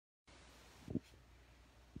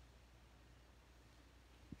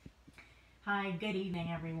Hi, good evening,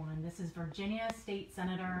 everyone. This is Virginia State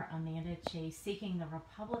Senator Amanda Chase seeking the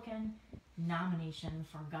Republican nomination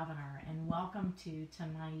for governor, and welcome to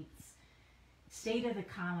tonight's State of the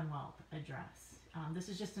Commonwealth address. This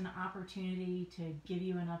is just an opportunity to give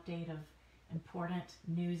you an update of important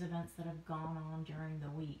news events that have gone on during the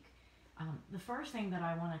week. The first thing that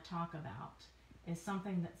I want to talk about is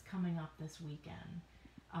something that's coming up this weekend.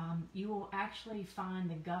 You will actually find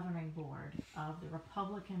the governing board of the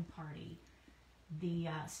Republican Party. The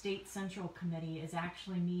State Central Committee is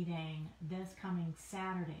actually meeting this coming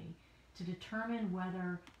Saturday to determine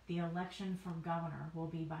whether the election for governor will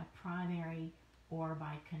be by primary or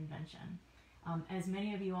by convention. As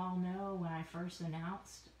many of you all know, when I first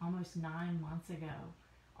announced almost 9 months ago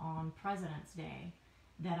on President's Day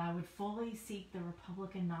that I would fully seek the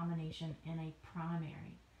Republican nomination in a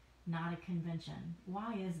primary, not a convention.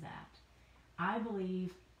 Why is that? I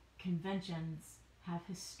believe conventions have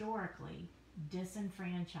historically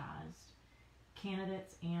disenfranchised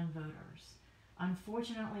candidates and voters.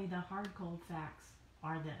 Unfortunately, the hard cold facts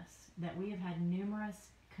are that we have had numerous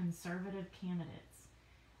conservative candidates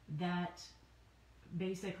that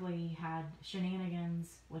basically had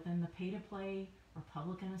shenanigans within the pay-to-play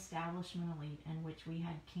Republican establishment elite in which we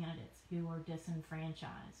had candidates who were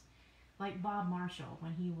disenfranchised, like Bob Marshall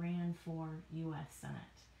when he ran for U.S.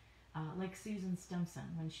 Senate, like Susan Stimson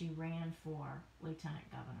when she ran for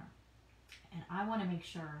lieutenant governor. And I want to make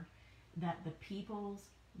sure that the people's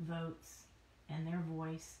votes and their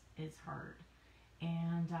voice is heard.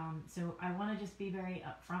 And so I want to just be very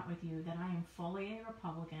upfront with you that I am fully a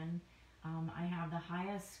Republican. I have the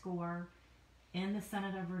highest score in the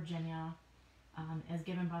Senate of Virginia, as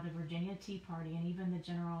given by the Virginia Tea Party and even the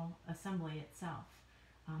General Assembly itself.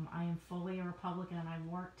 I am fully a Republican, and I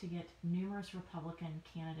work to get numerous Republican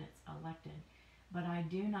candidates elected. But I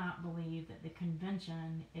do not believe that the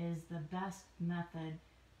convention is the best method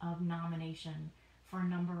of nomination for a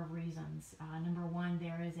number of reasons. Number one,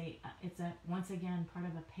 it's once again part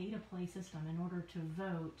of a pay-to-play system. In order to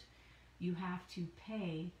vote, you have to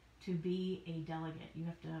pay to be a delegate. You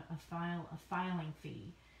have to file a filing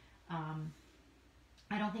fee.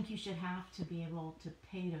 I don't think you should have to be able to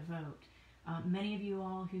pay to vote. Many of you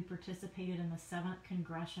all who participated in the 7th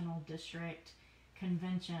Congressional District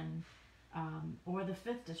Convention or the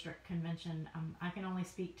 5th District Convention, I can only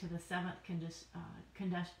speak to the 7th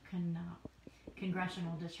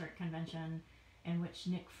Congressional District Convention in which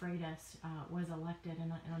Nick Freitas was elected,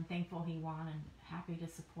 and I'm thankful he won and happy to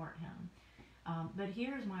support him. But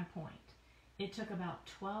here's my point. It took about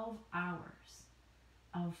 12 hours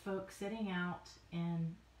of folks sitting out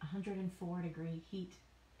in 104-degree heat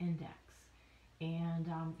index. And,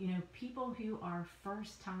 people who are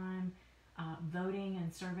first time voting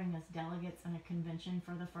and serving as delegates in a convention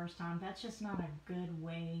for the first time, that's just not a good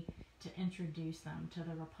way to introduce them to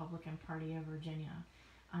the Republican Party of Virginia.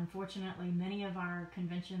 Unfortunately, many of our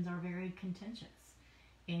conventions are very contentious.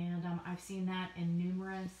 And I've seen that in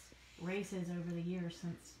numerous races over the years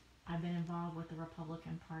since I've been involved with the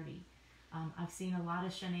Republican Party. I've seen a lot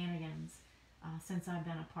of shenanigans since I've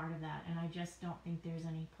been a part of that, and I just don't think there's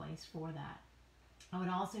any place for that. I would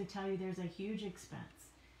also tell you there's a huge expense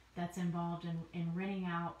that's involved in renting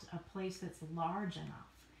out a place that's large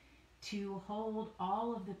enough to hold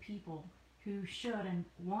all of the people who should and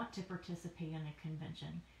want to participate in a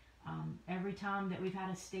convention. Every time that we've had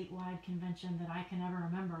a statewide convention that I can ever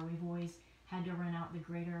remember, we've always had to rent out the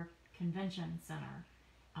Greater Convention Center.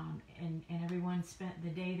 And everyone spent the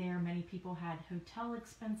day there. Many people had hotel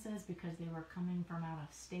expenses because they were coming from out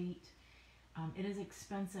of state. It is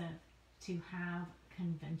expensive to have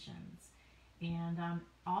conventions. And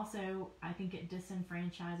also, I think it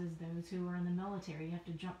disenfranchises those who are in the military. You have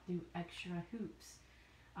to jump through extra hoops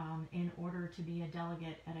in order to be a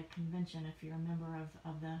delegate at a convention if you're a member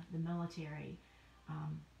of the military.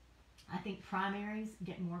 I think primaries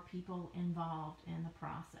get more people involved in the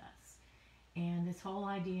process. And this whole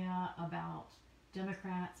idea about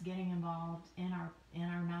Democrats getting involved in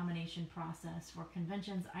our nomination process for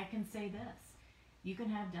conventions, I can say this. You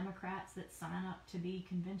can have Democrats that sign up to be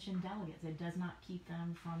convention delegates. It does not keep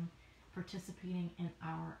them from participating in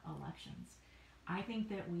our elections. I think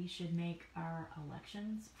that we should make our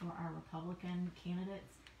elections for our Republican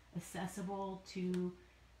candidates accessible to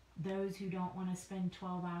those who don't want to spend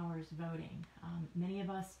 12 hours voting. Many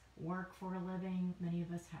of us work for a living. Many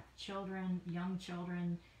of us have children, young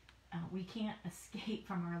children. We can't escape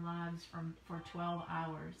from our lives for 12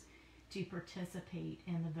 hours to participate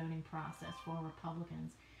in the voting process for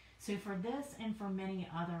Republicans. So for this and for many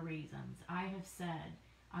other reasons, I have said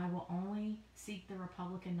I will only seek the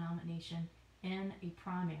Republican nomination in a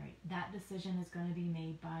primary. That decision is going to be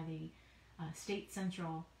made by the State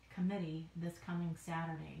Central Committee this coming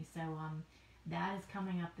Saturday. So that is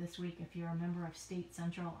coming up this week. If you're a member of State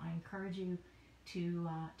Central, I encourage you to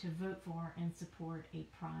vote for and support a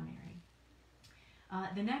primary.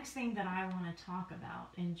 The next thing that I want to talk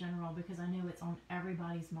about in general, because I know it's on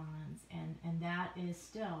everybody's minds, and that is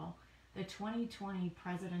still the 2020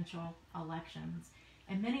 presidential elections.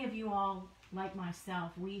 And many of you all, like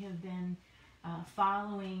myself, we have been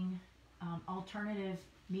following alternative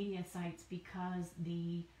media sites because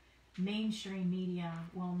the mainstream media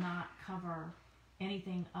will not cover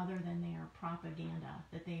anything other than their propaganda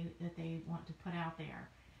that they want to put out there.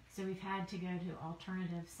 So we've had to go to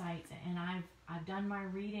alternative sites, and I've done my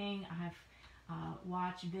reading. I've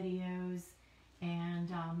watched videos, and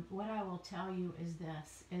what I will tell you is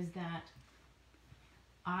this: is that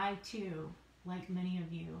I too, like many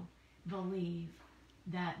of you, believe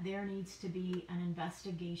that there needs to be an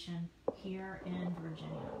investigation here in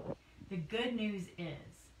Virginia. The good news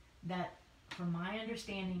is that, from my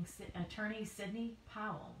understanding, Attorney Sidney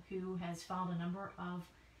Powell, who has filed a number of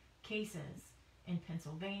cases in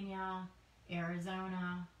Pennsylvania,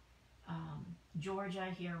 Arizona, Georgia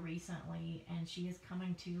here recently, and she is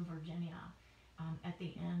coming to Virginia at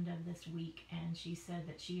the end of this week, and she said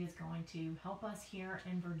that she is going to help us here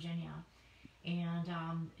in Virginia. And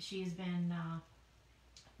she has been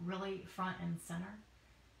really front and center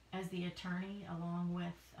as the attorney, along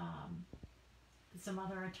with some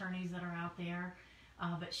other attorneys that are out there.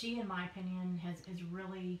 But she, in my opinion, has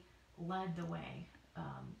really led the way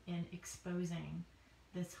in exposing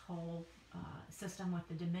this whole system with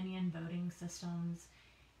the Dominion voting systems.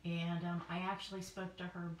 And I actually spoke to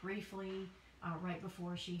her briefly right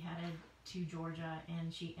before she headed to Georgia,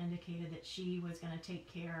 and she indicated that she was going to take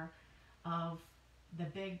care of the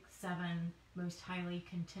big 7 most highly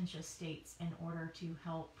contentious states in order to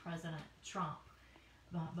help President Trump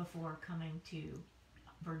before coming to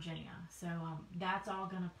Virginia. So that's all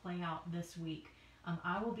going to play out this week.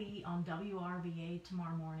 I will be on WRVA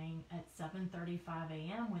tomorrow morning at 7:35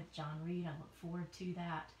 a.m. with John Reed. I look forward to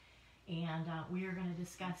that. And we are going to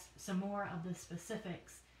discuss some more of the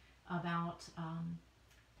specifics about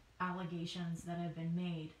allegations that have been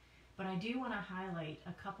made. But I do want to highlight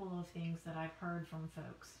a couple of things that I've heard from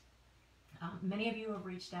folks. Many of you have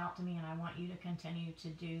reached out to me, and I want you to continue to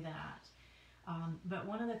do that. But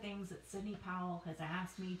one of the things that Sidney Powell has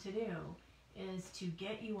asked me to do is to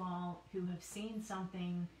get you all who have seen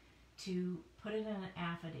something to put it in an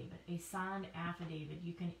affidavit, a signed affidavit.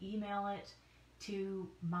 You can email it to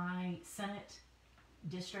my Senate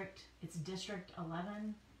district. It's District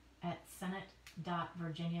 11 at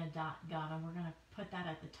senate.virginia.gov, and we're going to put that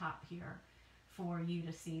at the top here for you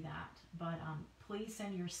to see that. But please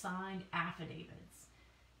send your signed affidavits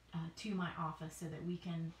to my office so that we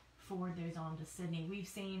can forward those on to Sidney. We've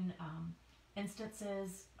seen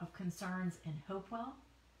instances of concerns in Hopewell,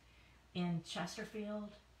 in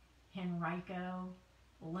Chesterfield, Henrico,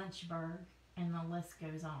 Lynchburg, and the list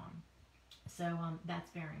goes on. So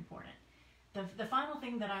that's very important. The final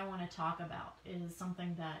thing that I want to talk about is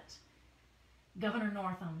something that Governor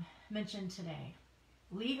Northam mentioned today: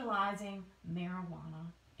 legalizing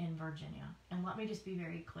marijuana in Virginia. And let me just be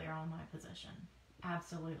very clear on my position.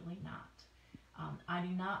 Absolutely not. I do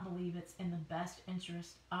not believe it's in the best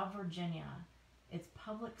interest of Virginia, its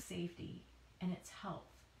public safety, and its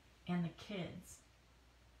health, and the kids,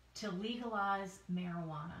 to legalize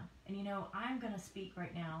marijuana. And you know, I'm going to speak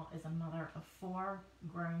right now as a mother of 4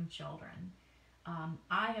 grown children.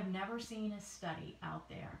 I have never seen a study out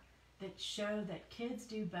there that show that kids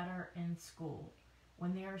do better in school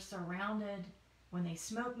when they're surrounded, when they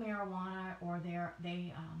smoke marijuana, or they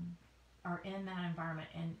are in that environment.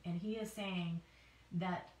 And he is saying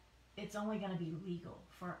that it's only going to be legal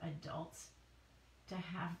for adults to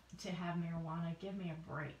have marijuana. Give me a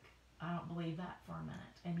break. I don't believe that for a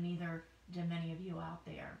minute, and neither do many of you out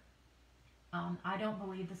there. I don't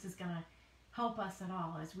believe this is going to help us at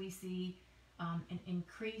all, as we see an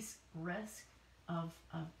increased risk of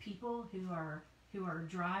people who are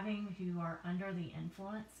driving, who are under the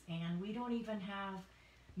influence, and we don't even have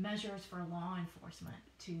measures for law enforcement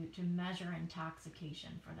to measure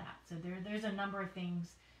intoxication for that. So there's a number of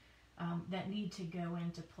things that need to go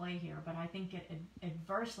into play here, but I think it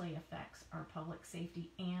adversely affects our public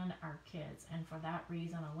safety and our kids, and for that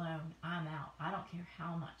reason alone, I'm out. I don't care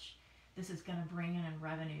how much this is going to bring in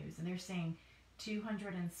revenues, and they're saying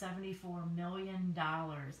 $274 million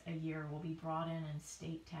a year will be brought in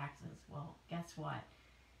state taxes. Well, guess what?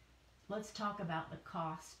 Let's talk about the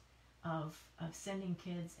cost of sending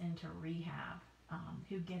kids into rehab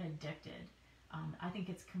who get addicted. I think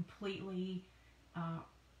it's completely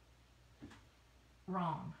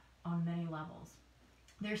wrong on many levels.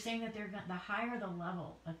 They're saying that the higher the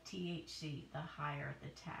level of THC, the higher the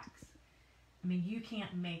tax. I mean, you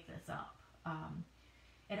can't make this up.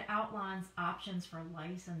 It outlines options for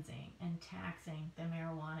licensing and taxing the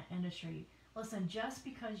marijuana industry. Listen, just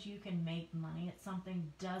because you can make money at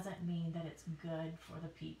something doesn't mean that it's good for the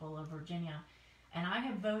people of Virginia. And I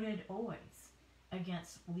have voted always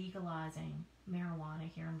against legalizing marijuana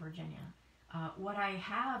here in Virginia. What I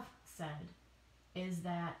have said is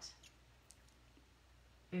that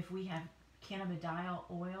if we have cannabidiol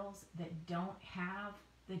oils that don't have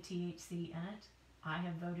the THC in it, I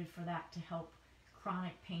have voted for that to help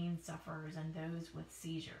chronic pain sufferers and those with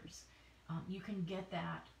seizures. You can get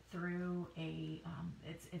that through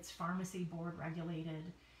it's pharmacy board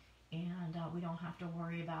regulated, and we don't have to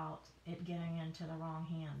worry about it getting into the wrong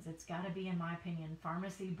hands. It's got to be, in my opinion,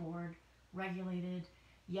 pharmacy board regulated.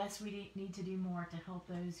 Yes, we need to do more to help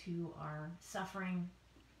those who are suffering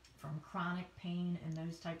from chronic pain and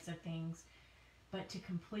those types of things, but to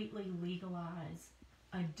completely legalize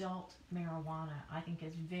adult marijuana, I think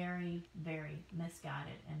is very, very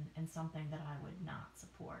misguided and something that I would not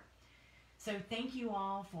support. So thank you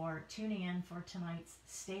all for tuning in for tonight's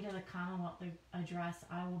State of the Commonwealth address.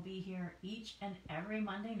 I will be here each and every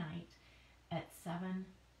Monday night at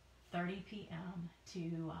 7:30 p.m.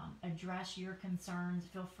 to address your concerns.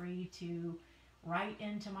 Feel free to write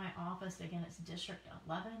into my office. Again, it's District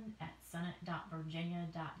 11 at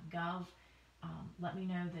senate.virginia.gov. Let me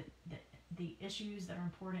know that the issues that are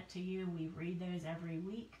important to you. We read those every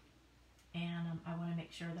week, and I want to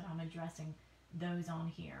make sure that I'm addressing those on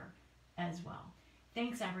here as well.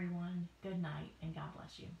 Thanks, everyone. Good night, and God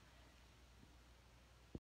bless you.